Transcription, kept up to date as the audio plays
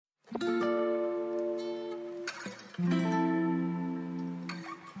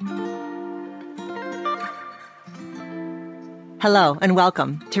Hello, and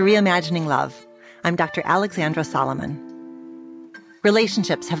welcome to Reimagining Love. I'm Dr. Alexandra Solomon.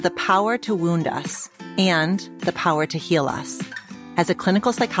 Relationships have the power to wound us and the power to heal us. As a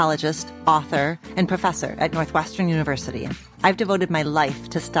clinical psychologist, author, and professor at Northwestern University, I've devoted my life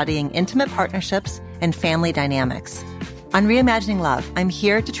to studying intimate partnerships and family dynamics. On Reimagining Love, I'm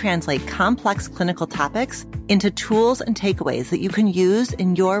here to translate complex clinical topics into tools and takeaways that you can use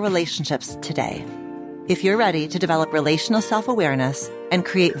in your relationships today. If you're ready to develop relational self-awareness and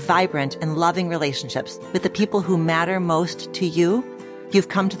create vibrant and loving relationships with the people who matter most to you, you've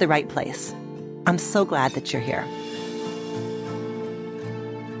come to the right place. I'm so glad that you're here.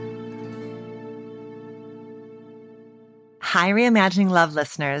 Hi, Reimagining Love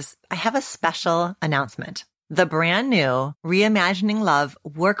listeners. I have a special announcement. The brand new Reimagining Love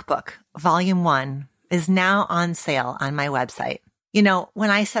Workbook, Volume 1, is now on sale on my website. You know, when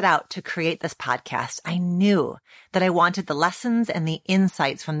I set out to create this podcast, I knew that I wanted the lessons and the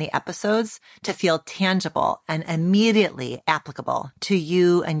insights from the episodes to feel tangible and immediately applicable to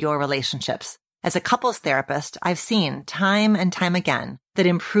you and your relationships. As a couples therapist, I've seen time and time again that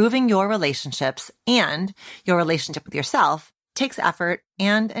improving your relationships and your relationship with yourself takes effort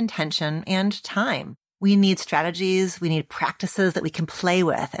and intention and time. We need strategies, we need practices that we can play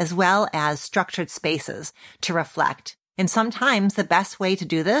with, as well as structured spaces to reflect. And sometimes the best way to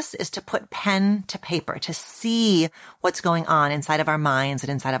do this is to put pen to paper, to see what's going on inside of our minds and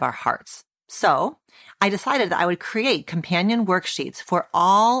inside of our hearts. So I decided that I would create companion worksheets for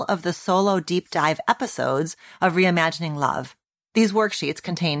all of the solo deep dive episodes of Reimagining Love. These worksheets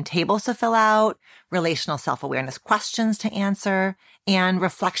contain tables to fill out, relational self-awareness questions to answer, and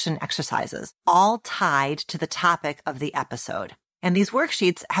reflection exercises, all tied to the topic of the episode. And these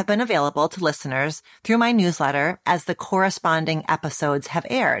worksheets have been available to listeners through my newsletter as the corresponding episodes have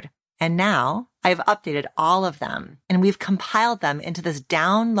aired. And now I've updated all of them, and we've compiled them into this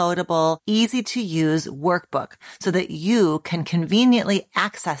downloadable, easy-to-use workbook so that you can conveniently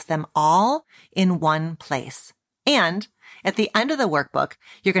access them all in one place. And at the end of the workbook,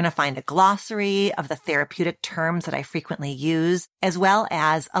 you're going to find a glossary of the therapeutic terms that I frequently use, as well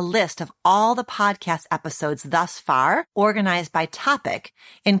as a list of all the podcast episodes thus far, organized by topic,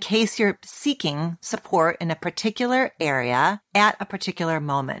 in case you're seeking support in a particular area at a particular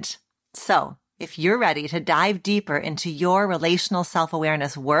moment. So, if you're ready to dive deeper into your relational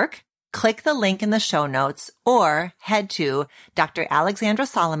self-awareness work, click the link in the show notes or head to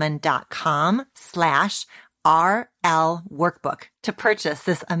dralexandrasolomon.com/RL workbook to purchase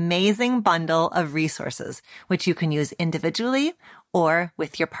this amazing bundle of resources, which you can use individually or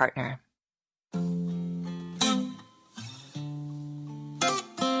with your partner.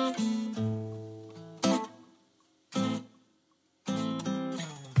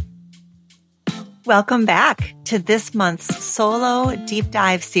 Welcome back to this month's solo deep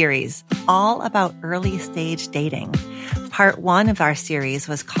dive series, all about early stage dating. Part 1 of our series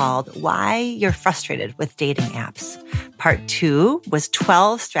was called Why You're Frustrated with Dating Apps. Part 2 was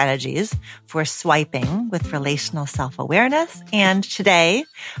 12 strategies for swiping with relational self-awareness. And today,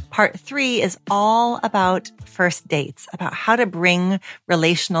 part 3 is all about first dates, about how to bring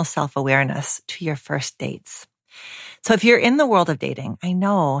relational self-awareness to your first dates. So if you're in the world of dating, I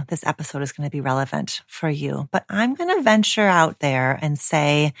know this episode is going to be relevant for you, but I'm going to venture out there and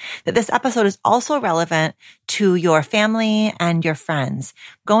say that this episode is also relevant to your family and your friends.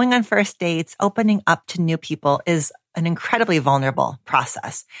 Going on first dates, opening up to new people is an incredibly vulnerable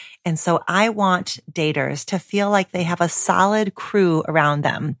process. And so I want daters to feel like they have a solid crew around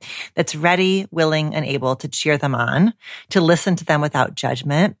them that's ready, willing, and able to cheer them on, to listen to them without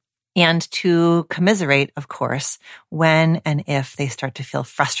judgment, and to commiserate, of course, when and if they start to feel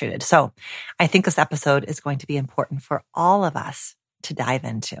frustrated. So I think this episode is going to be important for all of us to dive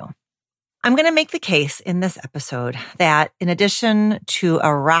into. I'm going to make the case in this episode that in addition to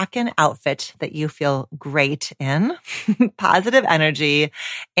a rockin' outfit that you feel great in, positive energy,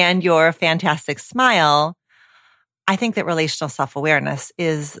 and your fantastic smile, I think that relational self-awareness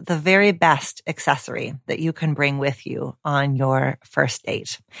is the very best accessory that you can bring with you on your first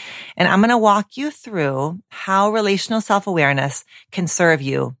date. And I'm going to walk you through how relational self-awareness can serve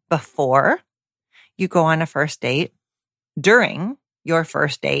you before you go on a first date, during your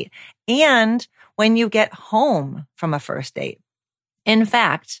first date, and when you get home from a first date. In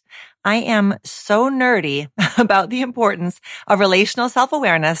fact, I am so nerdy about the importance of relational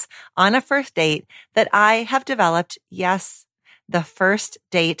self-awareness on a first date that I have developed, yes, the first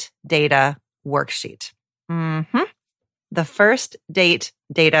date data worksheet. The first date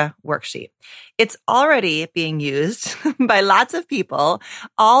data worksheet. It's already being used by lots of people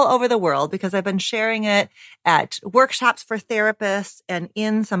all over the world because I've been sharing it at workshops for therapists and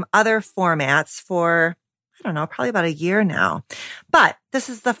in some other formats for, I don't know, probably about a year now. But this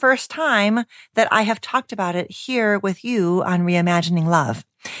is the first time that I have talked about it here with you on Reimagining Love.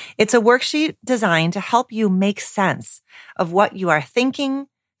 It's a worksheet designed to help you make sense of what you are thinking,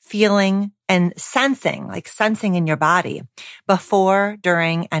 feeling, and sensing, like sensing in your body before,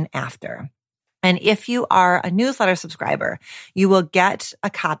 during, and after. And if you are a newsletter subscriber, you will get a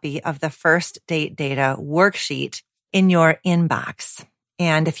copy of the First Date Data worksheet in your inbox.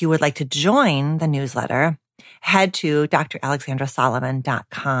 And if you would like to join the newsletter, head to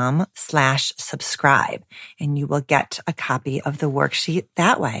dralexandrasolomon.com/subscribe, and you will get a copy of the worksheet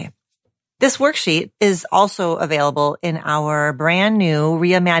that way. This worksheet is also available in our brand new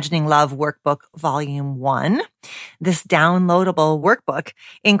Reimagining Love Workbook Volume 1. This downloadable workbook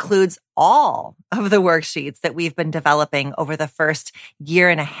includes all of the worksheets that we've been developing over the first year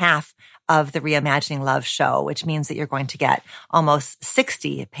and a half of the Reimagining Love show, which means that you're going to get almost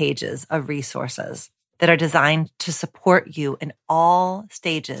 60 pages of resources that are designed to support you in all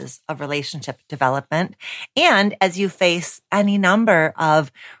stages of relationship development and as you face any number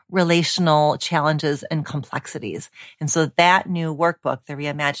of relational challenges and complexities. And so that new workbook, the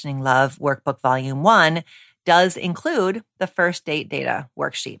Reimagining Love Workbook Volume 1, does include the First Date Data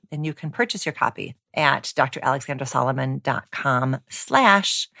worksheet. And you can purchase your copy at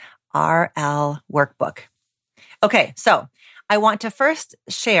dralexandrasolomon.com/RL workbook. Okay, so I want to first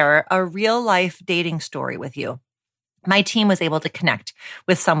share a real life dating story with you. My team was able to connect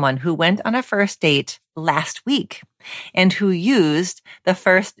with someone who went on a first date last week and who used the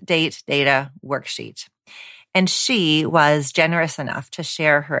First Date Data worksheet. And she was generous enough to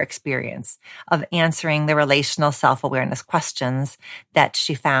share her experience of answering the relational self-awareness questions that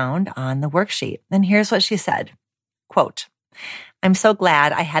she found on the worksheet. And here's what she said, quote, "I'm so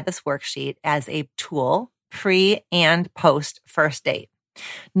glad I had this worksheet as a tool pre and post first date.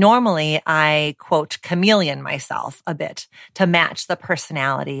 Normally, I, quote, chameleon myself a bit to match the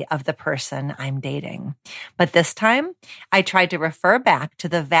personality of the person I'm dating. But this time, I tried to refer back to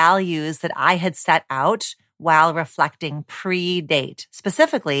the values that I had set out while reflecting pre-date.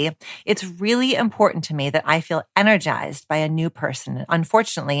 Specifically, it's really important to me that I feel energized by a new person.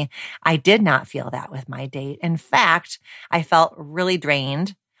 Unfortunately, I did not feel that with my date. In fact, I felt really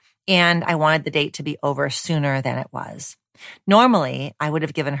drained and I wanted the date to be over sooner than it was. Normally, I would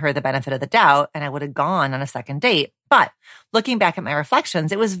have given her the benefit of the doubt and I would have gone on a second date. But looking back at my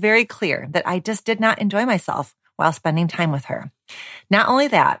reflections, it was very clear that I just did not enjoy myself while spending time with her. Not only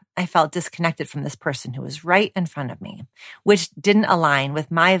that, I felt disconnected from this person who was right in front of me, which didn't align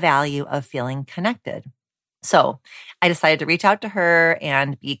with my value of feeling connected. So I decided to reach out to her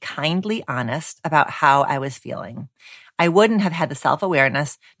and be kindly honest about how I was feeling. I wouldn't have had the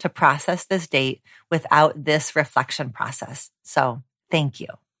self-awareness to process this date without this reflection process. So thank you."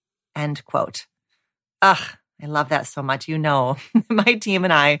 End quote. Ugh, I love that so much. You know, my team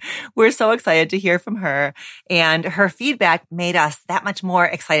and I were so excited to hear from her, and her feedback made us that much more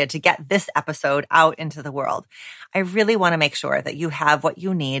excited to get this episode out into the world. I really want to make sure that you have what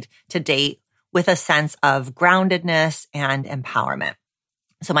you need to date with a sense of groundedness and empowerment.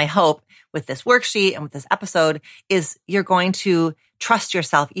 So my hope with this worksheet and with this episode is you're going to trust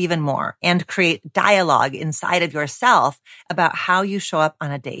yourself even more and create dialogue inside of yourself about how you show up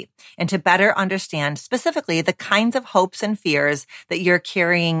on a date and to better understand specifically the kinds of hopes and fears that you're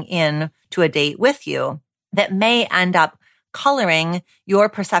carrying in to a date with you that may end up coloring your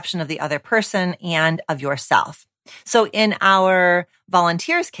perception of the other person and of yourself. So in our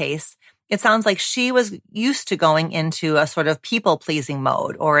volunteer's case, it sounds like she was used to going into a sort of people-pleasing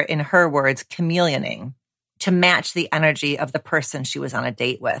mode, or in her words, chameleoning, to match the energy of the person she was on a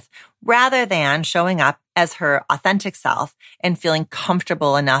date with, rather than showing up as her authentic self and feeling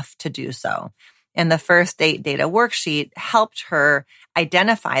comfortable enough to do so. And the First Date Data worksheet helped her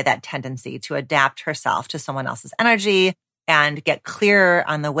identify that tendency to adapt herself to someone else's energy and get clearer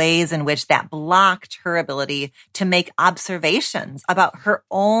on the ways in which that blocked her ability to make observations about her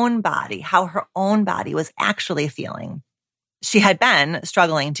own body, how her own body was actually feeling. She had been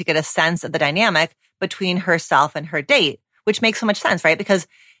struggling to get a sense of the dynamic between herself and her date, which makes so much sense, right? Because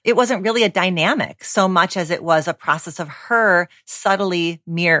it wasn't really a dynamic so much as it was a process of her subtly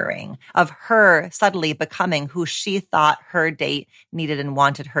mirroring, of her subtly becoming who she thought her date needed and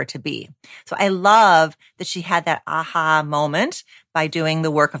wanted her to be. So I love that she had that aha moment by doing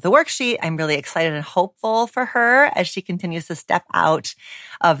the work of the worksheet. I'm really excited and hopeful for her as she continues to step out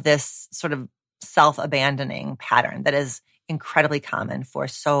of this sort of self-abandoning pattern that is incredibly common for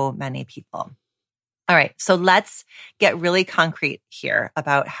so many people. All right, so let's get really concrete here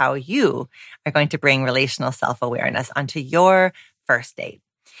about how you are going to bring relational self-awareness onto your first date.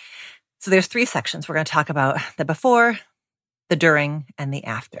 So there's 3 sections. We're going to talk about the before, the during, and the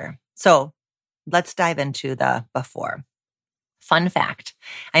after. So let's dive into the before. Fun fact,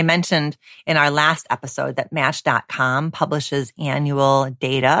 I mentioned in our last episode that Match.com publishes annual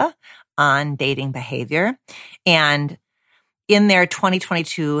data on dating behavior. And in their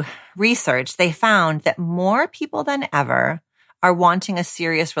 2022 research, they found that more people than ever are wanting a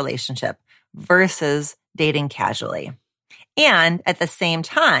serious relationship versus dating casually. And at the same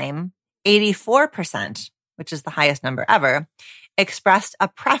time, 84%, which is the highest number ever, expressed a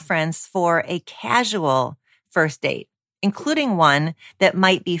preference for a casual first date, including one that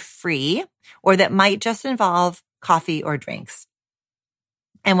might be free or that might just involve coffee or drinks.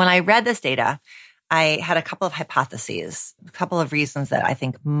 And when I read this data, I had a couple of hypotheses, a couple of reasons that I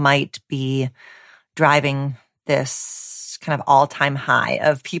think might be driving this kind of all-time high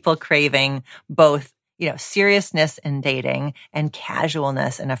of people craving both, seriousness in dating and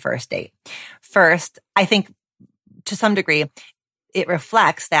casualness in a first date. First, I think to some degree, it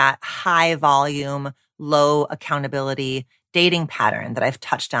reflects that high volume, low accountability dating pattern that I've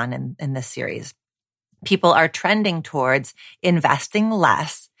touched on in this series. People are trending towards investing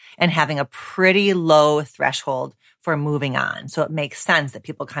less and having a pretty low threshold for moving on. So it makes sense that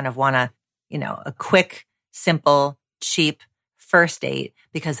people kind of want a quick, simple, cheap first date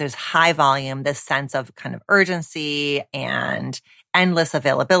because there's high volume, this sense of kind of urgency and endless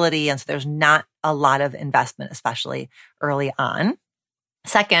availability. And so there's not a lot of investment, especially early on.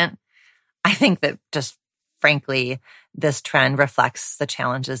 Second, I think that just frankly, this trend reflects the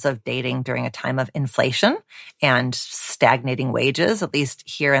challenges of dating during a time of inflation and stagnating wages, at least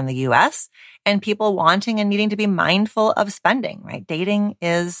here in the US, and people wanting and needing to be mindful of spending, right? Dating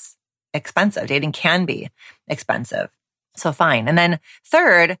is expensive. Dating can be expensive. So fine. And then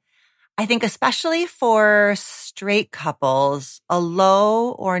third, I think especially for straight couples, a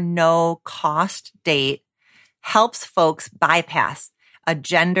low or no cost date helps folks bypass a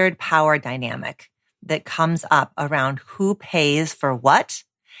gendered power dynamic that comes up around who pays for what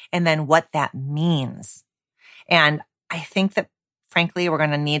and then what that means. And I think that frankly, we're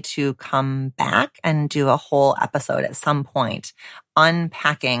going to need to come back and do a whole episode at some point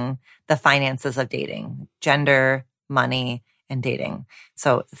unpacking the finances of dating, gender, money, and dating.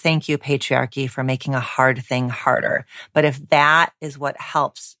 So thank you, patriarchy, for making a hard thing harder. But if that is what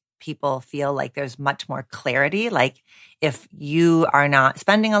helps people feel like there's much more clarity, like if you are not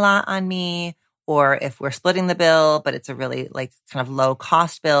spending a lot on me, or if we're splitting the bill, but it's a really kind of low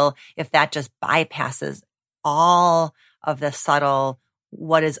cost bill, if that just bypasses all of the subtle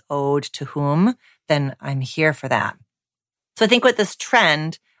what is owed to whom, then I'm here for that. So I think with this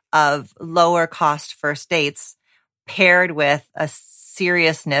trend of lower cost first dates paired with a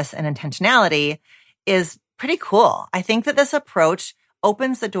seriousness and intentionality is pretty cool. I think that this approach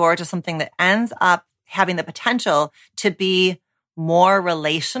opens the door to something that ends up having the potential to be more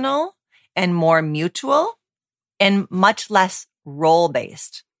relational and more mutual and much less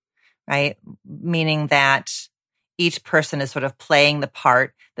role-based, right? Meaning that each person is sort of playing the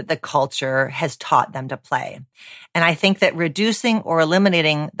part that the culture has taught them to play. And I think that reducing or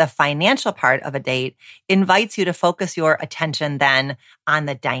eliminating the financial part of a date invites you to focus your attention then on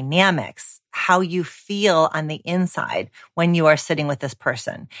the dynamics, how you feel on the inside when you are sitting with this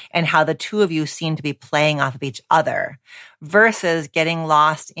person and how the two of you seem to be playing off of each other versus getting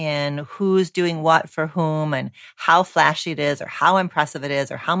lost in who's doing what for whom and how flashy it is or how impressive it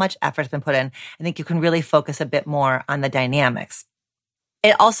is or how much effort's been put in. I think you can really focus a bit more on the dynamics.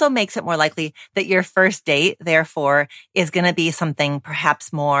 It also makes it more likely that your first date, therefore, is going to be something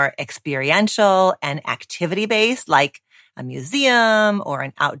perhaps more experiential and activity-based, like a museum or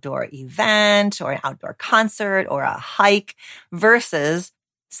an outdoor event or an outdoor concert or a hike versus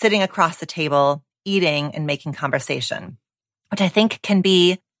sitting across the table, eating and making conversation, which I think can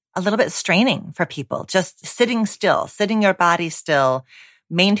be a little bit straining for people. Just sitting still, sitting your body still,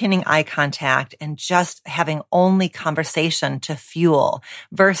 maintaining eye contact and just having only conversation to fuel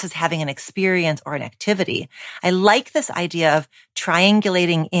versus having an experience or an activity. I like this idea of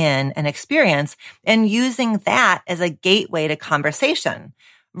triangulating in an experience and using that as a gateway to conversation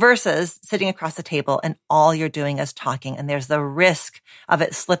versus sitting across the table and all you're doing is talking. And there's the risk of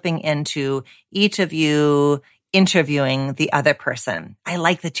it slipping into each of you interviewing the other person. I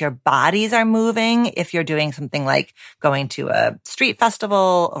like that your bodies are moving if you're doing something like going to a street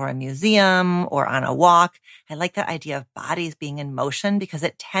festival or a museum or on a walk. I like that idea of bodies being in motion because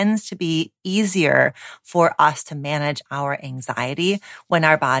it tends to be easier for us to manage our anxiety when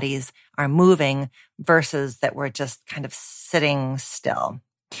our bodies are moving versus that we're just kind of sitting still.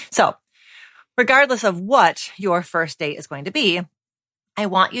 So regardless of what your first date is going to be, I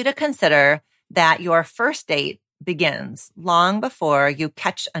want you to consider that your first date begins long before you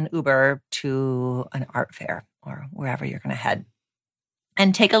catch an Uber to an art fair or wherever you're going to head.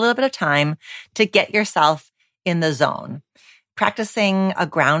 And take a little bit of time to get yourself in the zone. Practicing a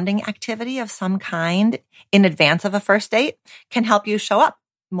grounding activity of some kind in advance of a first date can help you show up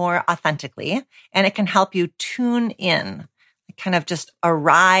more authentically, and it can help you tune in, kind of just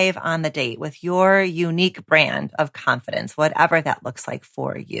arrive on the date with your unique brand of confidence, whatever that looks like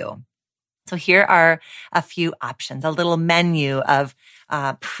for you. So here are a few options, a little menu of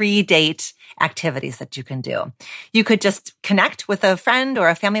pre-date activities that you can do. You could just connect with a friend or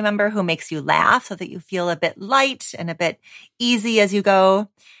a family member who makes you laugh so that you feel a bit light and a bit easy as you go.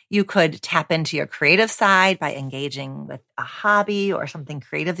 You could tap into your creative side by engaging with a hobby or something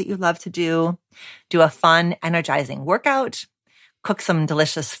creative that you love to do. Do a fun, energizing workout. Cook some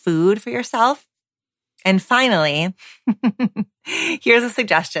delicious food for yourself. And finally, here's a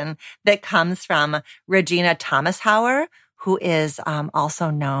suggestion that comes from Regina Thomashauer, who is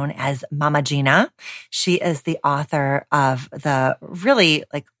also known as Mama Gina. She is the author of the really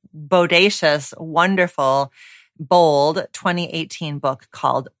bodacious, wonderful, bold 2018 book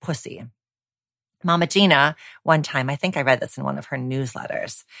called Pussy. Mama Gina, one time, I think I read this in one of her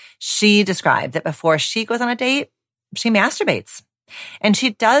newsletters, she described that before she goes on a date, she masturbates. And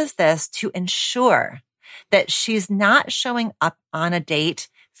she does this to ensure that she's not showing up on a date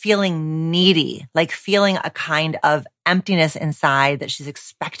feeling needy, like feeling a kind of emptiness inside that she's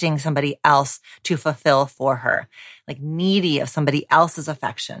expecting somebody else to fulfill for her, like needy of somebody else's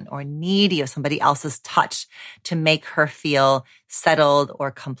affection or needy of somebody else's touch to make her feel settled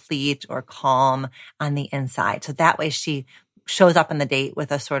or complete or calm on the inside. So that way she shows up on the date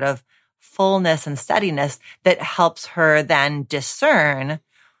with a sort of fullness and steadiness that helps her then discern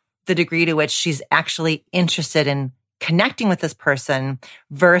the degree to which she's actually interested in connecting with this person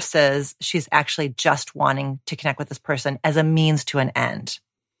versus she's actually just wanting to connect with this person as a means to an end.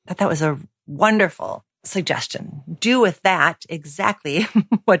 That was a wonderful suggestion. Do with that exactly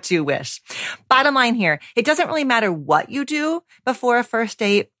what you wish. Bottom line here, it doesn't really matter what you do before a first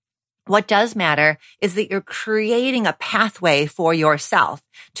date. What does matter is that you're creating a pathway for yourself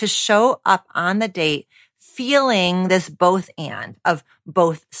to show up on the date feeling this both and of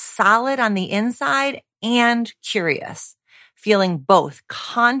both solid on the inside and curious, feeling both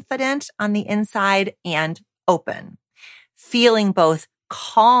confident on the inside and open, feeling both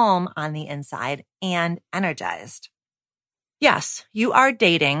calm on the inside and energized. Yes, you are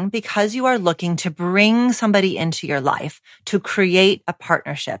dating because you are looking to bring somebody into your life to create a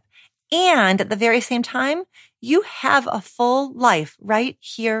partnership. And at the very same time, you have a full life right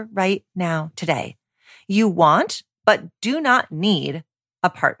here, right now, today. You want, but do not need a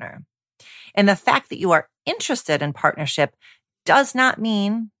partner. And the fact that you are interested in partnership does not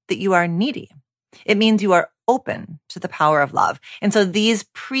mean that you are needy. It means you are open to the power of love. And so these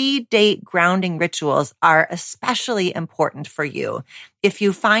pre-date grounding rituals are especially important for you if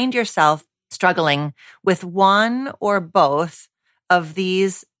you find yourself struggling with one or both of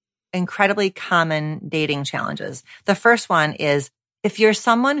these incredibly common dating challenges. The first one is if you're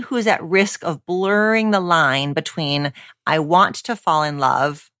someone who's at risk of blurring the line between I want to fall in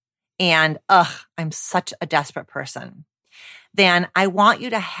love and I'm such a desperate person, then I want you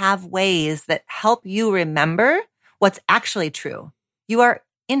to have ways that help you remember what's actually true. You are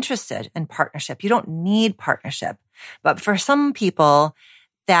interested in partnership. You don't need partnership. But for some people,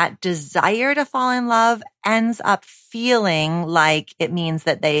 that desire to fall in love ends up feeling like it means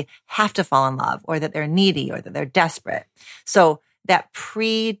that they have to fall in love or that they're needy or that they're desperate. So that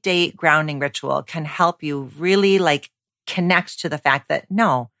pre-date grounding ritual can help you really connect to the fact that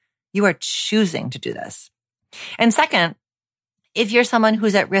no, you are choosing to do this. And second, if you're someone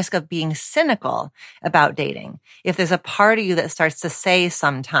who's at risk of being cynical about dating, if there's a part of you that starts to say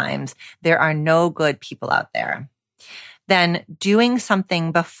sometimes there are no good people out there, then doing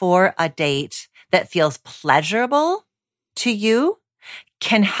something before a date that feels pleasurable to you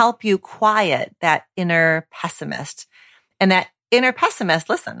can help you quiet that inner pessimist. And that inner pessimist,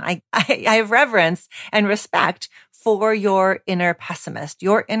 listen, I have reverence and respect for your inner pessimist.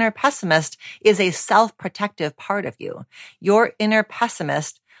 Your inner pessimist is a self-protective part of you. Your inner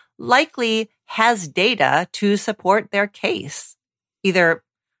pessimist likely has data to support their case. Either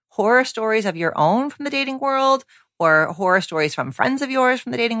horror stories of your own from the dating world, or horror stories from friends of yours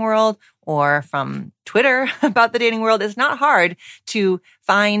from the dating world, or from Twitter about the dating world. It's not hard to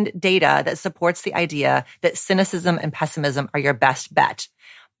find data that supports the idea that cynicism and pessimism are your best bet.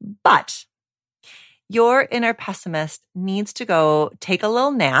 But your inner pessimist needs to go take a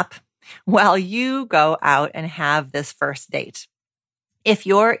little nap while you go out and have this first date. If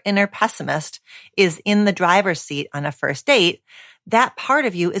your inner pessimist is in the driver's seat on a first date, that part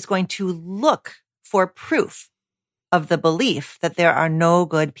of you is going to look for proof of the belief that there are no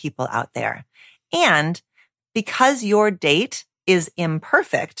good people out there. And because your date is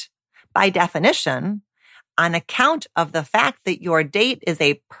imperfect, by definition, on account of the fact that your date is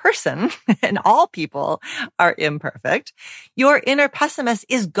a person and all people are imperfect, your inner pessimist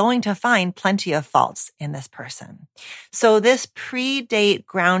is going to find plenty of faults in this person. So this pre-date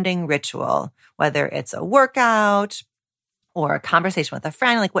grounding ritual, whether it's a workout or a conversation with a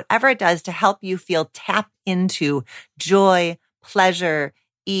friend, like whatever it does to help you feel tapped into joy, pleasure,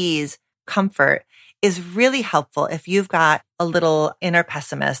 ease, comfort, is really helpful if you've got a little inner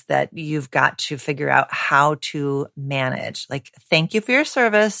pessimist that you've got to figure out how to manage. Like, thank you for your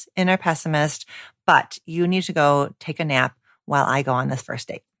service, inner pessimist, but you need to go take a nap while I go on this first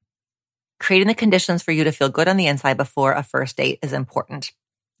date. Creating the conditions for you to feel good on the inside before a first date is important.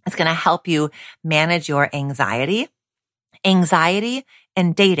 It's going to help you manage your anxiety. Anxiety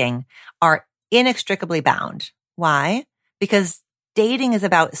and dating are inextricably bound. Why? Because dating is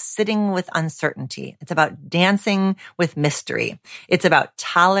about sitting with uncertainty. It's about dancing with mystery. It's about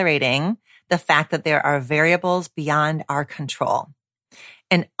tolerating the fact that there are variables beyond our control.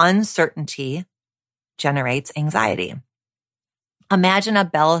 And uncertainty generates anxiety. Imagine a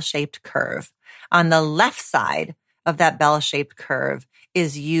bell-shaped curve. On the left side of that bell-shaped curve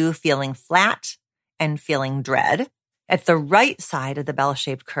is you feeling flat and feeling dread. At the right side of the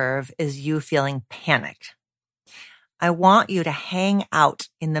bell-shaped curve is you feeling panicked. I want you to hang out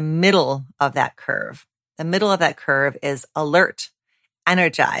in the middle of that curve. The middle of that curve is alert,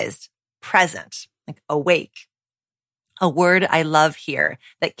 energized, present, like awake. A word I love here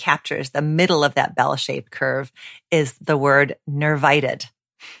that captures the middle of that bell-shaped curve is the word nervited.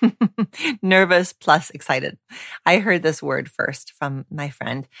 Nervous plus excited. I heard this word first from my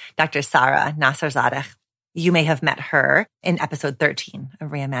friend, Dr. Sarah Nasserzadeh. You may have met her in episode 13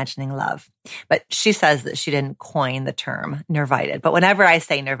 of Reimagining Love, but she says that she didn't coin the term nervited. But whenever I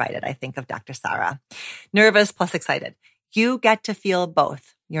say nervited, I think of Dr. Sarah. Nervous plus excited. You get to feel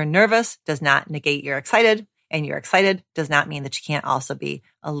both. Your nervous does not negate your excited, and your excited does not mean that you can't also be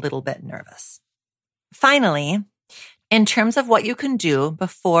a little bit nervous. Finally, in terms of what you can do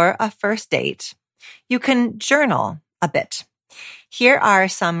before a first date, you can journal a bit. Here are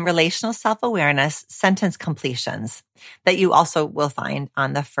some relational self-awareness sentence completions that you also will find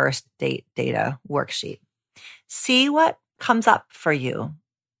on the first date data worksheet. See what comes up for you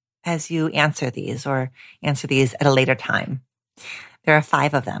as you answer these or answer these at a later time. There are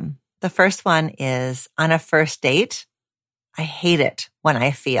 5 of them. The first one is, on a first date, I hate it when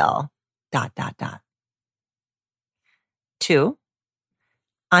I feel ... 2,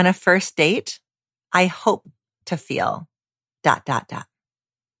 on a first date, I hope to feel ...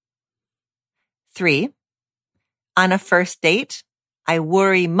 3, on a first date, I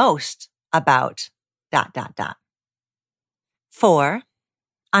worry most about ... 4,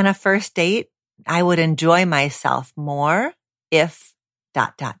 on a first date, I would enjoy myself more if ...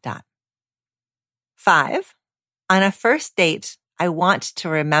 5, on a first date, I want to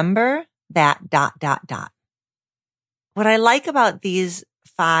remember that ... What I like about these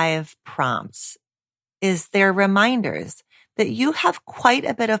 5 prompts is they're reminders that you have quite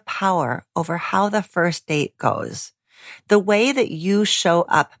a bit of power over how the first date goes. The way that you show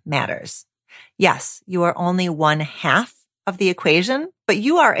up matters. Yes, you are only one half of the equation, but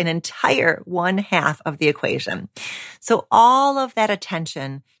you are an entire one half of the equation. So all of that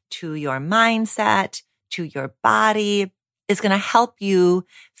attention to your mindset, to your body, is going to help you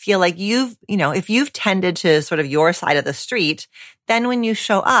feel like if you've tended to sort of your side of the street, then when you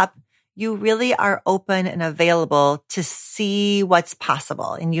show up, you really are open and available to see what's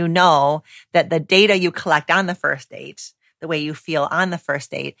possible. And you know that the data you collect on the first date, the way you feel on the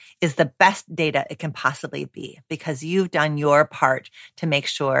first date, is the best data it can possibly be because you've done your part to make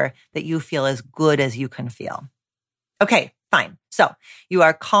sure that you feel as good as you can feel. Okay, fine. So you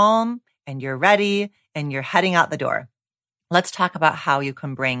are calm and you're ready and you're heading out the door. Let's talk about how you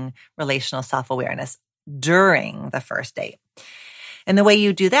can bring relational self-awareness during the first date. And the way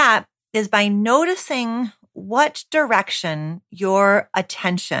you do that is by noticing what direction your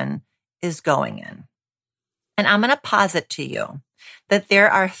attention is going in. And I'm going to posit to you that there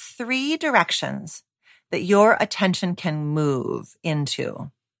are 3 directions that your attention can move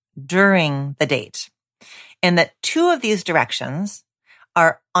into during the date, and that 2 of these directions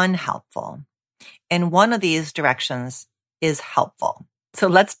are unhelpful, and 1 of these directions is helpful. So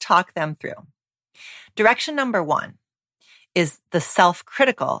let's talk them through. Direction number 1 is the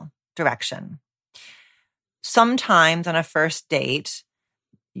self-critical direction. Sometimes on a first date,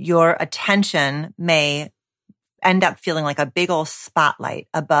 your attention may end up feeling like a big old spotlight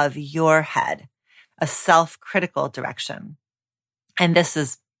above your head, a self-critical direction. And this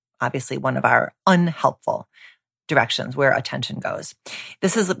is obviously one of our unhelpful directions where attention goes.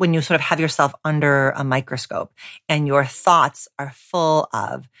 This is when you sort of have yourself under a microscope and your thoughts are full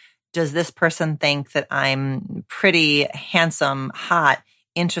of, does this person think that I'm pretty, handsome, hot,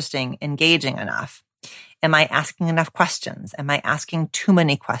 interesting, engaging enough? Am I asking enough questions? Am I asking too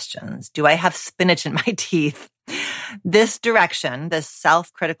many questions? Do I have spinach in my teeth? This direction, this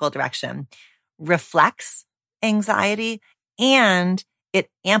self-critical direction, reflects anxiety and it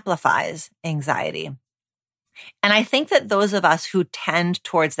amplifies anxiety. And I think that those of us who tend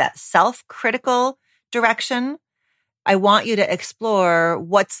towards that self-critical direction, I want you to explore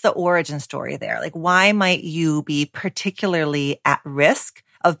what's the origin story there. Like, why might you be particularly at risk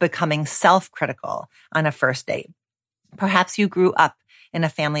of becoming self-critical on a first date? Perhaps you grew up in a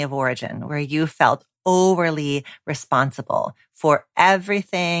family of origin where you felt overly responsible for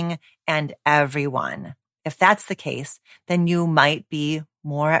everything and everyone. If that's the case, then you might be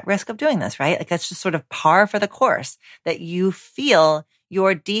more at risk of doing this, right? Like, that's just sort of par for the course, that you feel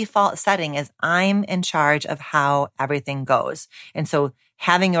your default setting is I'm in charge of how everything goes. And so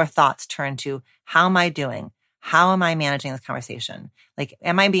having your thoughts turn to, how am I doing? How am I managing this conversation? Like,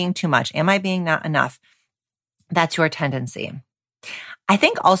 am I being too much? Am I being not enough? That's your tendency. I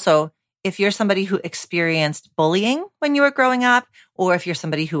think also, if you're somebody who experienced bullying when you were growing up, or if you're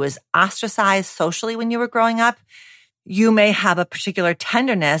somebody who was ostracized socially when you were growing up, you may have a particular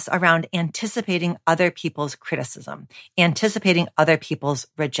tenderness around anticipating other people's criticism, anticipating other people's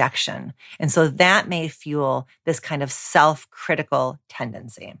rejection. And so that may fuel this kind of self-critical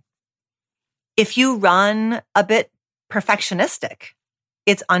tendency. If you run a bit perfectionistic,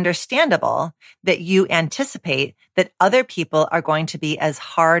 it's understandable that you anticipate that other people are going to be as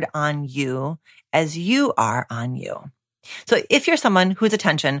hard on you as you are on you. So if you're someone whose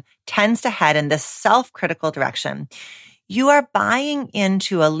attention tends to head in this self-critical direction, you are buying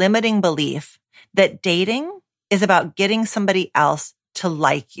into a limiting belief that dating is about getting somebody else to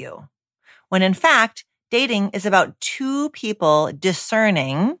like you, when in fact, dating is about 2 people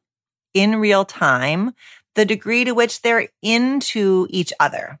discerning in real time the degree to which they're into each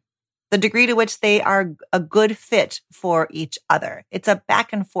other, the degree to which they are a good fit for each other. It's a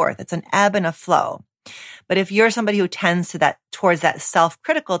back and forth. It's an ebb and a flow. But if you're somebody who tends to towards that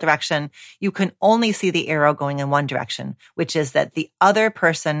self-critical direction, you can only see the arrow going in one direction, which is that the other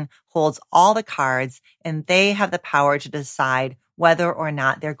person holds all the cards and they have the power to decide whether or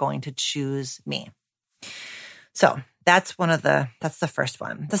not they're going to choose me. So that's the first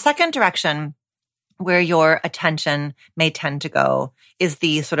one. The second direction where your attention may tend to go is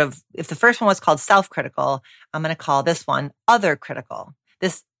the sort of, if the first one was called self-critical, I'm going to call this one other critical.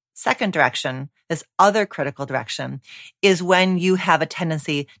 This second direction, this other critical direction, is when you have a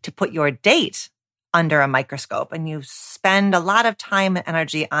tendency to put your date under a microscope and you spend a lot of time and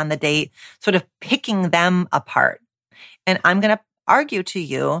energy on the date, sort of picking them apart. And I'm going to argue to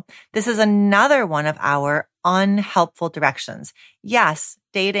you, this is another one of our unhelpful directions. Yes,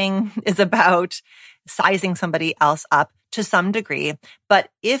 dating is about sizing somebody else up to some degree, but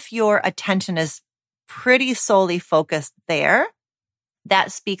if your attention is pretty solely focused there,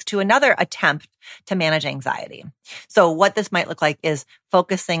 that speaks to another attempt to manage anxiety. So what this might look like is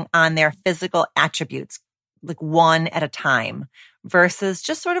focusing on their physical attributes, like one at a time, versus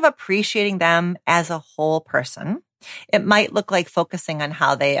just sort of appreciating them as a whole person. It might look like focusing on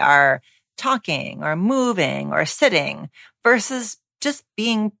how they are talking or moving or sitting versus just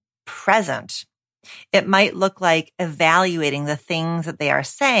being present. It might look like evaluating the things that they are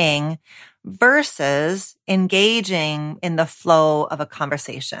saying versus engaging in the flow of a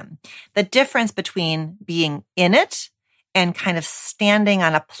conversation. The difference between being in it and kind of standing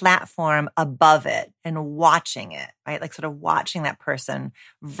on a platform above it and watching it, right? Like sort of watching that person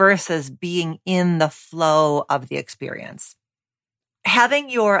versus being in the flow of the experience. Having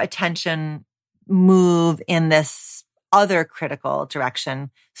your attention move in this other critical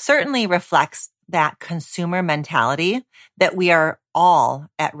direction certainly reflects that consumer mentality that we are all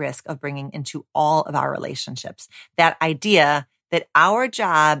at risk of bringing into all of our relationships. That idea that our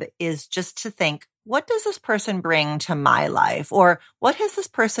job is just to think, what does this person bring to my life? Or what has this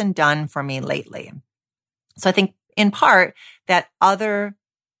person done for me lately? So I think in part that other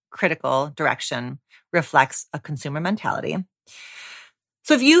critical direction reflects a consumer mentality.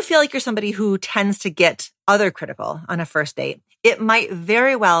 So if you feel like you're somebody who tends to get other critical on a first date, it might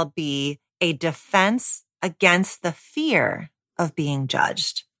very well be a defense against the fear of being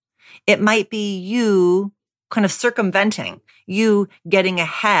judged. It might be you kind of circumventing, you getting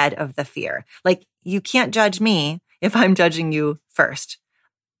ahead of the fear. Like, you can't judge me if I'm judging you first.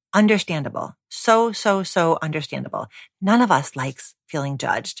 Understandable. So understandable. None of us likes feeling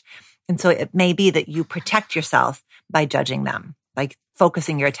judged. And so it may be that you protect yourself by judging them, by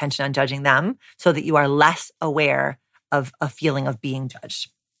focusing your attention on judging them so that you are less aware of a feeling of being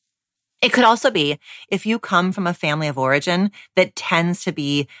judged. It could also be if you come from a family of origin that tends to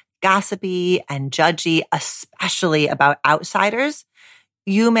be gossipy and judgy, especially about outsiders,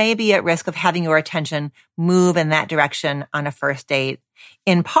 you may be at risk of having your attention move in that direction on a first date,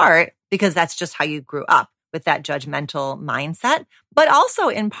 in part because that's just how you grew up with that judgmental mindset, but also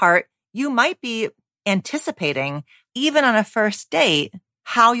in part, you might be anticipating, even on a first date,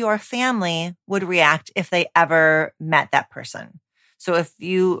 how your family would react if they ever met that person. So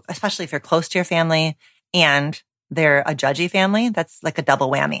especially if you're close to your family and they're a judgy family, that's like a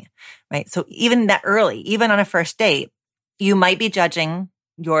double whammy, right? So even that early, even on a first date, you might be judging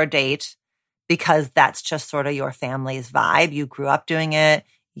your date because that's just sort of your family's vibe. You grew up doing it.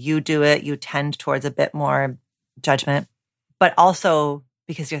 You do it. You tend towards a bit more judgment, but also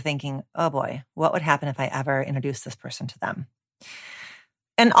because you're thinking, oh boy, what would happen if I ever introduced this person to them?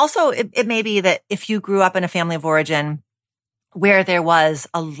 And also it may be that if you grew up in a family of origin where there was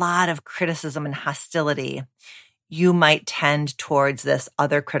a lot of criticism and hostility, you might tend towards this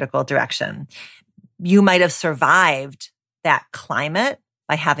other critical direction. You might have survived that climate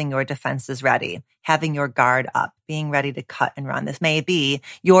by having your defenses ready, having your guard up, being ready to cut and run. This may be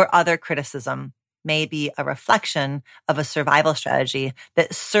your other criticism, may be a reflection of a survival strategy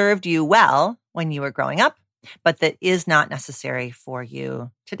that served you well when you were growing up, but that is not necessary for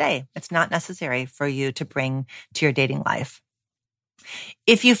you today. It's not necessary for you to bring to your dating life.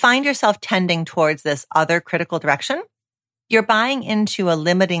 If you find yourself tending towards this other critical direction, you're buying into a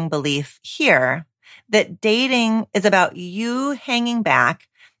limiting belief here that dating is about you hanging back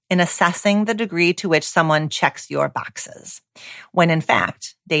and assessing the degree to which someone checks your boxes, when in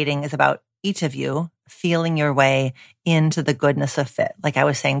fact, dating is about each of you feeling your way into the goodness of fit. Like I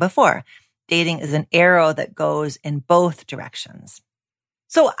was saying before, dating is an arrow that goes in both directions.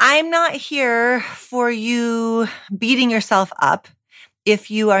 So I'm not here for you beating yourself up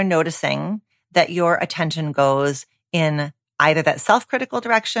if you are noticing that your attention goes in either that self-critical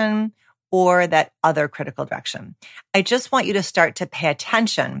direction or that other critical direction. I just want you to start to pay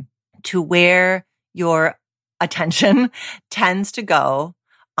attention to where your attention tends to go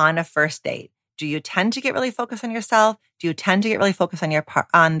on a first date. Do you tend to get really focused on yourself? Do you tend to get really focused on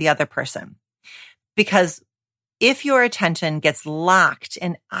on the other person? Because if your attention gets locked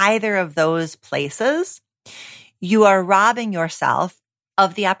in either of those places, you are robbing yourself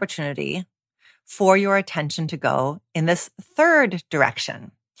of the opportunity for your attention to go in this third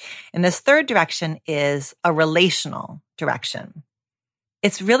direction. And this third direction is a relational direction.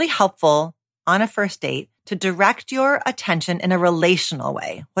 It's really helpful on a first date to direct your attention in a relational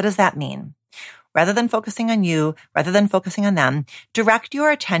way. What does that mean? Rather than focusing on you, rather than focusing on them, direct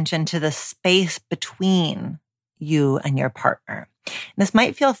your attention to the space between you and your partner. And this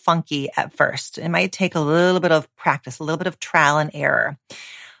might feel funky at first. It might take a little bit of practice, a little bit of trial and error.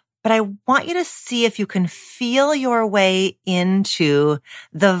 But I want you to see if you can feel your way into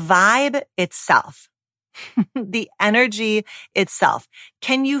the vibe itself, the energy itself.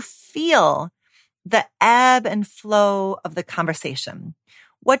 Can you feel the ebb and flow of the conversation?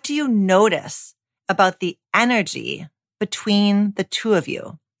 What do you notice about the energy between the two of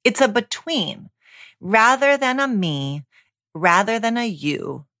you? It's a between. Rather than a me, rather than a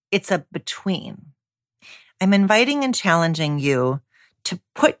you, it's a between. I'm inviting and challenging you to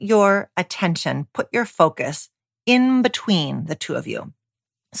put your attention, put your focus in between the two of you.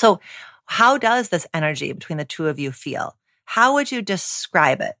 So how does this energy between the two of you feel? How would you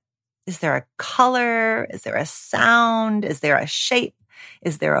describe it? Is there a color? Is there a sound? Is there a shape?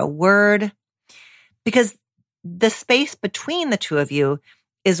 Is there a word? Because the space between the two of you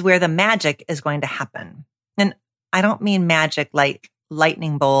is where the magic is going to happen. And I don't mean magic like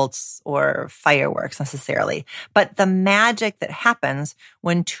lightning bolts or fireworks necessarily, but the magic that happens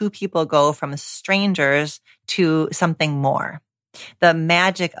when two people go from strangers to something more, the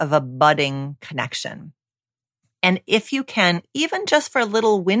magic of a budding connection. And if you can, even just for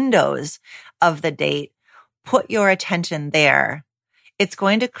little windows of the date, put your attention there, it's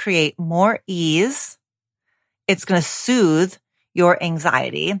going to create more ease. It's going to soothe your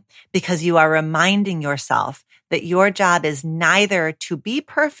anxiety because you are reminding yourself that your job is neither to be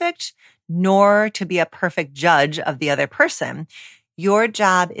perfect nor to be a perfect judge of the other person. Your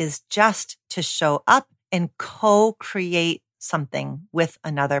job is just to show up and co-create something with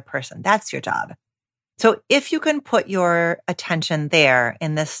another person. That's your job. So if you can put your attention there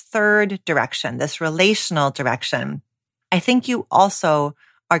in this third direction, this relational direction, I think you also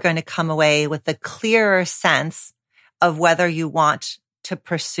are going to come away with a clearer sense of whether you want to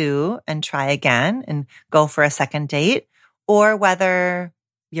pursue and try again and go for a second date or whether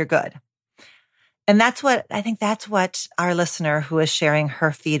you're good. And that's what our listener who is sharing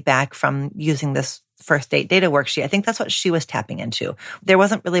her feedback from using this first date data worksheet, I think that's what she was tapping into. There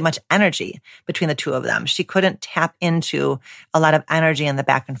wasn't really much energy between the two of them. She couldn't tap into a lot of energy in the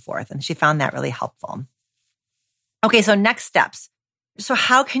back and forth, and she found that really helpful. Okay, so next steps. So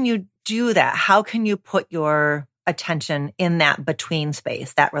how can you do that? How can you put your attention in that between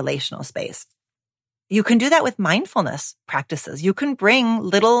space, that relational space? You can do that with mindfulness practices. You can bring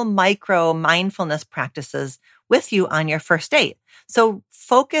little micro mindfulness practices with you on your first date. So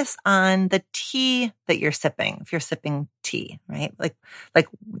focus on the tea that you're sipping. If you're sipping tea, right? Like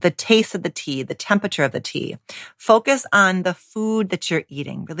the taste of the tea, the temperature of the tea. Focus on the food that you're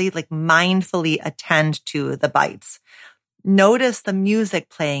eating. Really like mindfully attend to the bites. Notice the music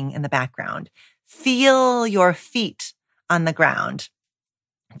playing in the background. Feel your feet on the ground.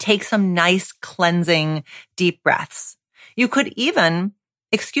 Take some nice cleansing deep breaths. You could even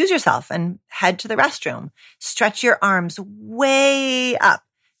excuse yourself and head to the restroom. Stretch your arms way up.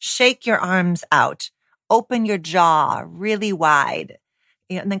 Shake your arms out. Open your jaw really wide.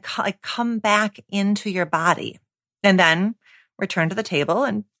 And then come back into your body. And then return to the table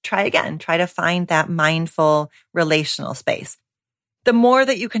and try again. Try to find that mindful relational space. The more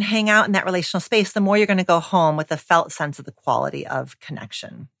that you can hang out in that relational space, the more you're going to go home with a felt sense of the quality of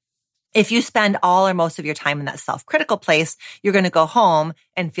connection. If you spend all or most of your time in that self-critical place, you're going to go home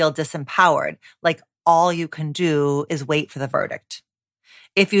and feel disempowered, like all you can do is wait for the verdict.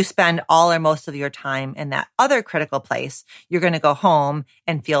 If you spend all or most of your time in that other critical place, you're going to go home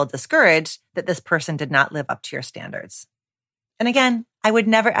and feel discouraged that this person did not live up to your standards. And again, I would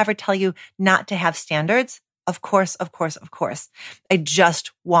never ever tell you not to have standards. Of course. I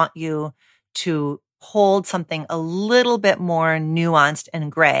just want you to hold something a little bit more nuanced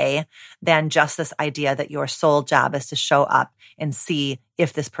and gray than just this idea that your sole job is to show up and see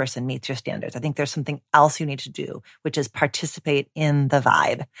if this person meets your standards. I think there's something else you need to do, which is participate in the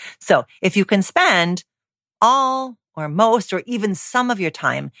vibe. So if you can spend all or most or even some of your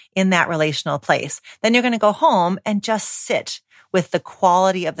time in that relational place, then you're going to go home and just sit with the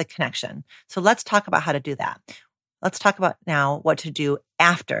quality of the connection. So let's talk about how to do that. Let's talk about now what to do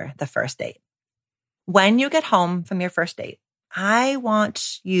after the first date. When you get home from your first date, I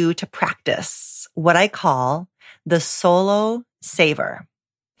want you to practice what I call the solo savor.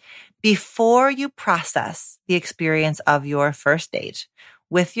 Before you process the experience of your first date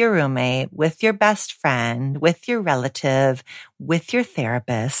with your roommate, with your best friend, with your relative, with your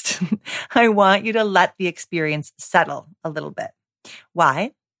therapist, I want you to let the experience settle a little bit.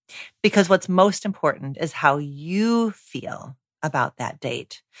 Why? Because what's most important is how you feel about that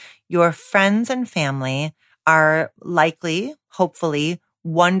date. Your friends and family are likely, hopefully,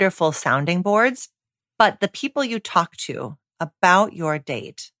 wonderful sounding boards, but the people you talk to about your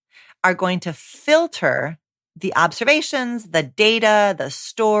date are going to filter the observations, the data, the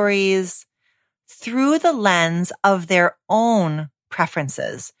stories through the lens of their own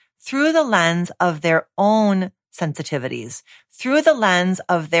preferences, through the lens of their own sensitivities, through the lens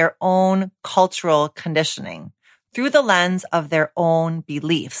of their own cultural conditioning, through the lens of their own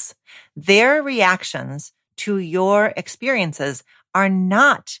beliefs. Their reactions to your experiences are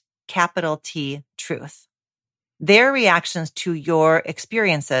not capital T truth. Their reactions to your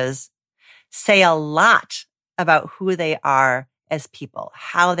experiences say a lot about who they are as people,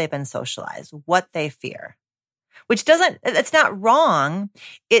 how they've been socialized, what they fear. It's not wrong.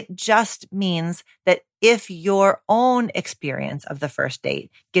 It just means that if your own experience of the first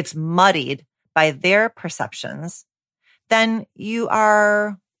date gets muddied by their perceptions, then you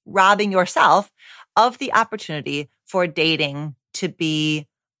are robbing yourself of the opportunity for dating to be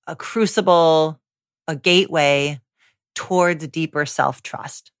a crucible, a gateway towards deeper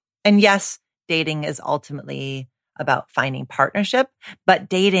self-trust. And yes, dating is ultimately about finding partnership, but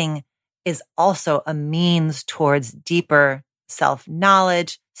dating is also a means towards deeper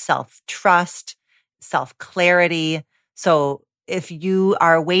self-knowledge, self-trust, self-clarity. So if you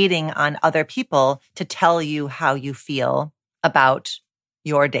are waiting on other people to tell you how you feel about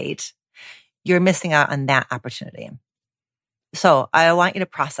your date, you're missing out on that opportunity. So I want you to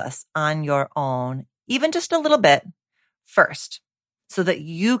process on your own, even just a little bit first, so that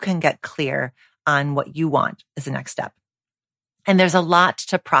you can get clear on what you want as the next step. And there's a lot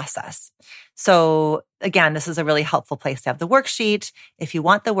to process. So again, this is a really helpful place to have the worksheet. If you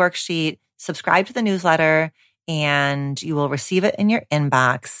want the worksheet, subscribe to the newsletter and you will receive it in your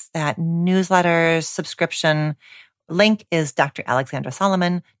inbox. That newsletter subscription link is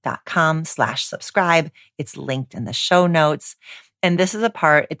dralexandrasolomon.com/subscribe. It's linked in the show notes. And this is a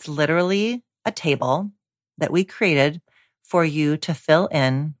part, it's literally a table that we created for you to fill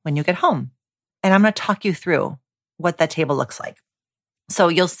in when you get home. And I'm going to talk you through what that table looks like. So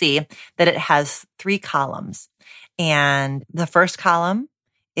you'll see that it has 3 columns. And the first column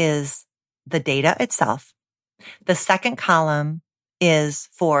is the data itself. The second column is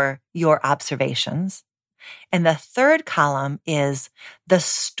for your observations. And the third column is the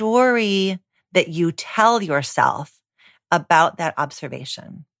story that you tell yourself about that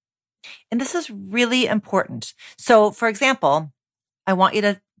observation. And this is really important. So for example, I want you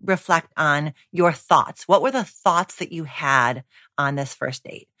to reflect on your thoughts. What were the thoughts that you had on this first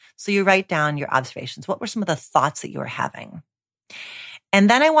date? So you write down your observations. What were some of the thoughts that you were having? And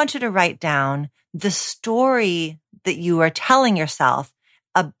then I want you to write down the story that you are telling yourself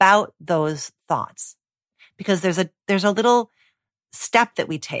about those thoughts. Because there's a little step that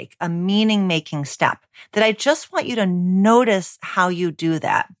we take, a meaning-making step, that I just want you to notice how you do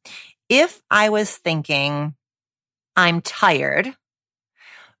that. If I was thinking, I'm tired,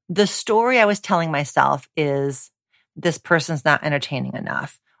 the story I was telling myself is, this person's not entertaining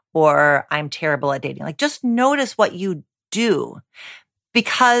enough, or I'm terrible at dating. Like, just notice what you do,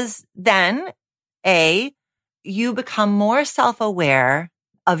 because then, A, you become more self-aware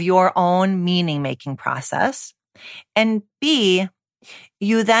of your own meaning-making process, and B,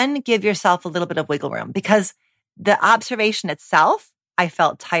 you then give yourself a little bit of wiggle room, because the observation itself, I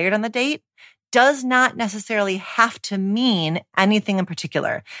felt tired on the date, does not necessarily have to mean anything in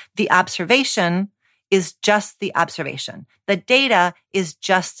particular. The observation is just the observation. The data is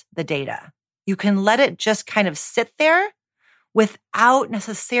just the data. You can let it just kind of sit there without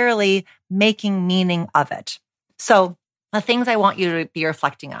necessarily making meaning of it. So the things I want you to be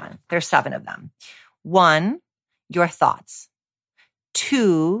reflecting on, there's 7 of them. 1, your thoughts.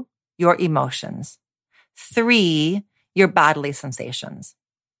 2, your emotions. 3, your bodily sensations.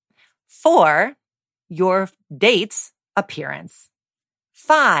 4, your date's appearance.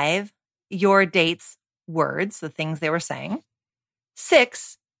 5, your date's words, the things they were saying.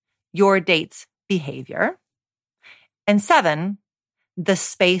 6, your date's behavior. And 7, the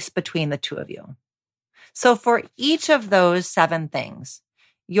space between the two of you. So for each of those 7 things,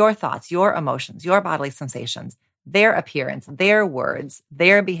 your thoughts, your emotions, your bodily sensations, their appearance, their words,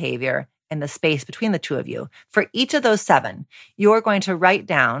 their behavior, and the space between the two of you, for each of those 7, you're going to write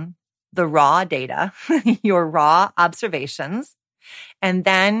down the raw data, your raw observations, and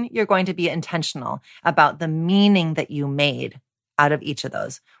then you're going to be intentional about the meaning that you made out of each of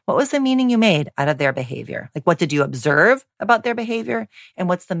those. What was the meaning you made out of their behavior? Like, what did you observe about their behavior? And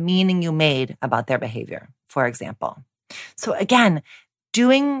what's the meaning you made about their behavior, for example? So again,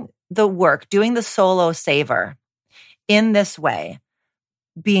 doing the work, doing the solo savor in this way,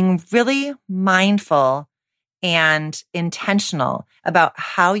 being really mindful and intentional about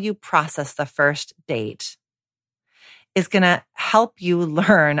how you process the first date is going to help you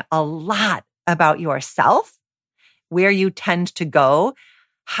learn a lot about yourself, where you tend to go,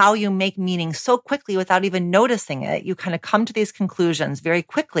 how you make meaning so quickly without even noticing it. You kind of come to these conclusions very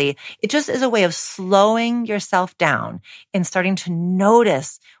quickly. It just is a way of slowing yourself down and starting to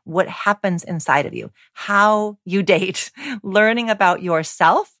notice what happens inside of you, how you date, learning about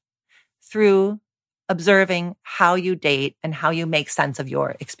yourself through observing how you date and how you make sense of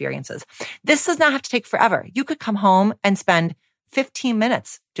your experiences. This does not have to take forever. You could come home and spend 15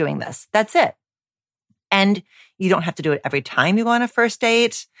 minutes doing this. That's it. And you don't have to do it every time you go on a first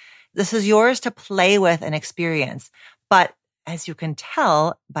date. This is yours to play with and experience. But as you can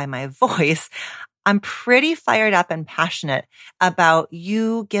tell by my voice, I'm pretty fired up and passionate about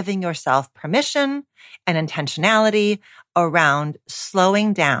you giving yourself permission and intentionality around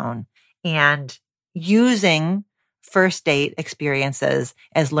slowing down and using first date experiences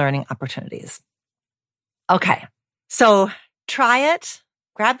as learning opportunities. Okay, So try it,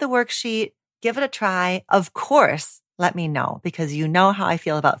 grab the worksheet, give it a try. Of course, let me know, because you know how I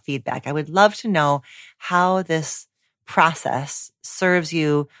feel about feedback. I would love to know how this process serves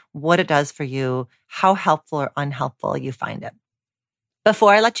you, what it does for you, how helpful or unhelpful you find it.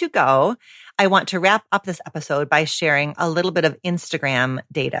 Before I let you go, I want to wrap up this episode by sharing a little bit of Instagram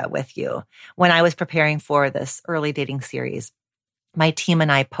data with you. When I was preparing for this early dating series, my team and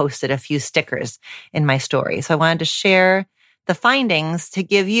I posted a few stickers in my story. So I wanted to share the findings to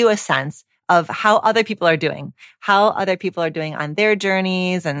give you a sense of how other people are doing on their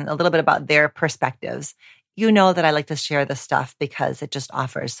journeys, and a little bit about their perspectives. You know that I like to share this stuff because it just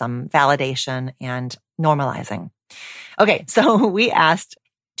offers some validation and normalizing. Okay, so we asked,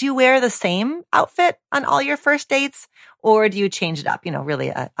 do you wear the same outfit on all your first dates, or do you change it up? Really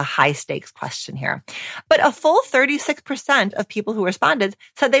a high stakes question here. But a full 36% of people who responded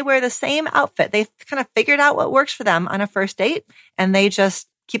said they wear the same outfit. They kind of figured out what works for them on a first date, and they just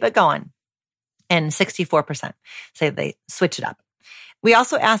keep it going. And 64% say they switch it up. We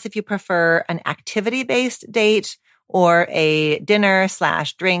also asked if you prefer an activity-based date or a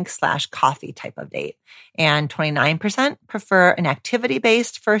dinner/drink/coffee type of date. And 29% prefer an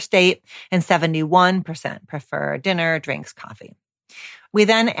activity-based first date, and 71% prefer dinner, drinks, coffee. We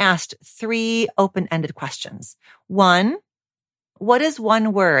then asked 3 open-ended questions. 1, what is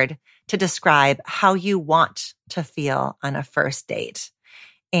one word to describe how you want to feel on a first date?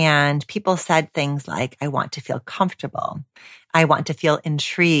 And people said things like, I want to feel comfortable. I want to feel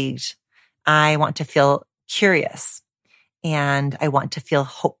intrigued. I want to feel curious. And I want to feel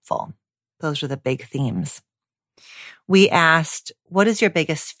hopeful. Those are the big themes. We asked, what is your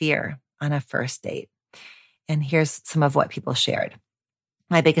biggest fear on a first date? And here's some of what people shared.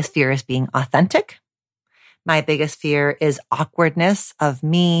 My biggest fear is being authentic. My biggest fear is awkwardness of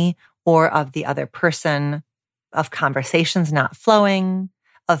me or of the other person, of conversations not flowing,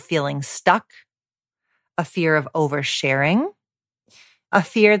 of feeling stuck, a fear of oversharing, a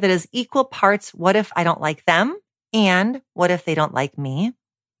fear that is equal parts, what if I don't like them? And what if they don't like me?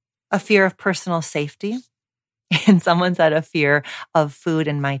 A fear of personal safety. And someone said a fear of food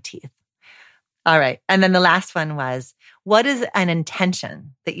in my teeth. All right. And then the last one was, what is an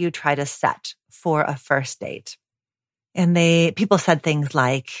intention that you try to set for a first date? And people said things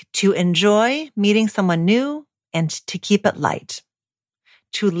like to enjoy meeting someone new and to keep it light,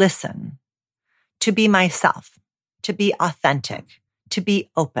 to listen, to be myself, to be authentic, to be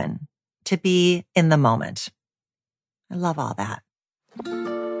open, to be in the moment. I love all that.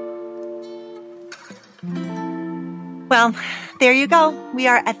 Well, there you go. We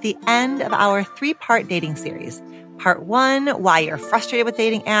are at the end of our 3-part dating series. Part 1, why you're frustrated with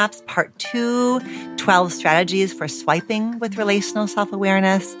dating apps. Part 2, 12 strategies for swiping with relational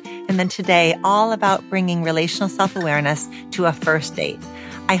self-awareness. And then today, all about bringing relational self-awareness to a first date.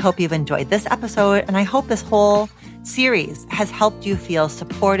 I hope you've enjoyed this episode, and I hope this whole series has helped you feel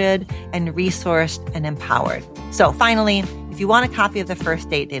supported and resourced and empowered. So finally, if you want a copy of the First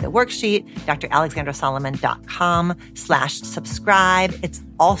Date Data Worksheet, dralexandrasolomon.com/subscribe. It's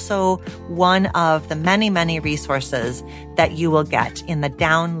also one of the many, many resources that you will get in the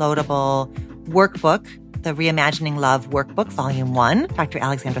downloadable workbook, the Reimagining Love Workbook, Volume 1,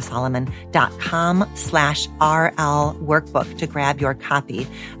 dralexandrasolomon.com/RL Workbook to grab your copy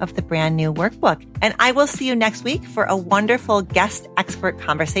of the brand new workbook. And I will see you next week for a wonderful guest expert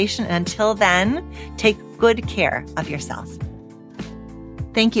conversation. And until then, take good care of yourself.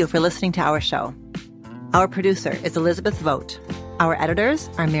 Thank you for listening to our show. Our producer is Elizabeth Vogt. Our editors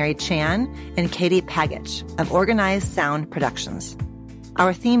are Mary Chan and Katie Pagich of Organized Sound Productions.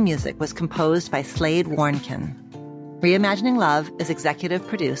 Our theme music was composed by Slade Warnkin. Reimagining Love is executive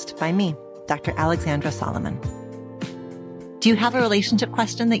produced by me, Dr. Alexandra Solomon. Do you have a relationship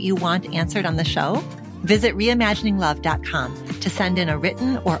question that you want answered on the show? Visit reimagininglove.com to send in a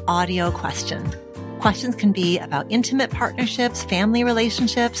written or audio question. Questions can be about intimate partnerships, family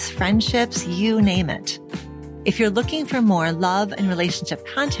relationships, friendships, you name it. If you're looking for more love and relationship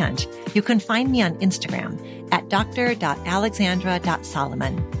content, you can find me on Instagram at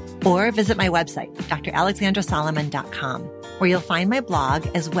dr.alexandra.solomon or visit my website, dralexandrasolomon.com, where you'll find my blog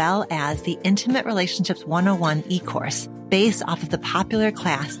as well as the Intimate Relationships 101 e-course based off of the popular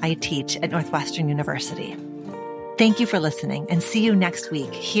class I teach at Northwestern University. Thank you for listening, and see you next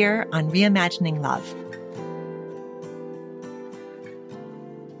week here on Reimagining Love.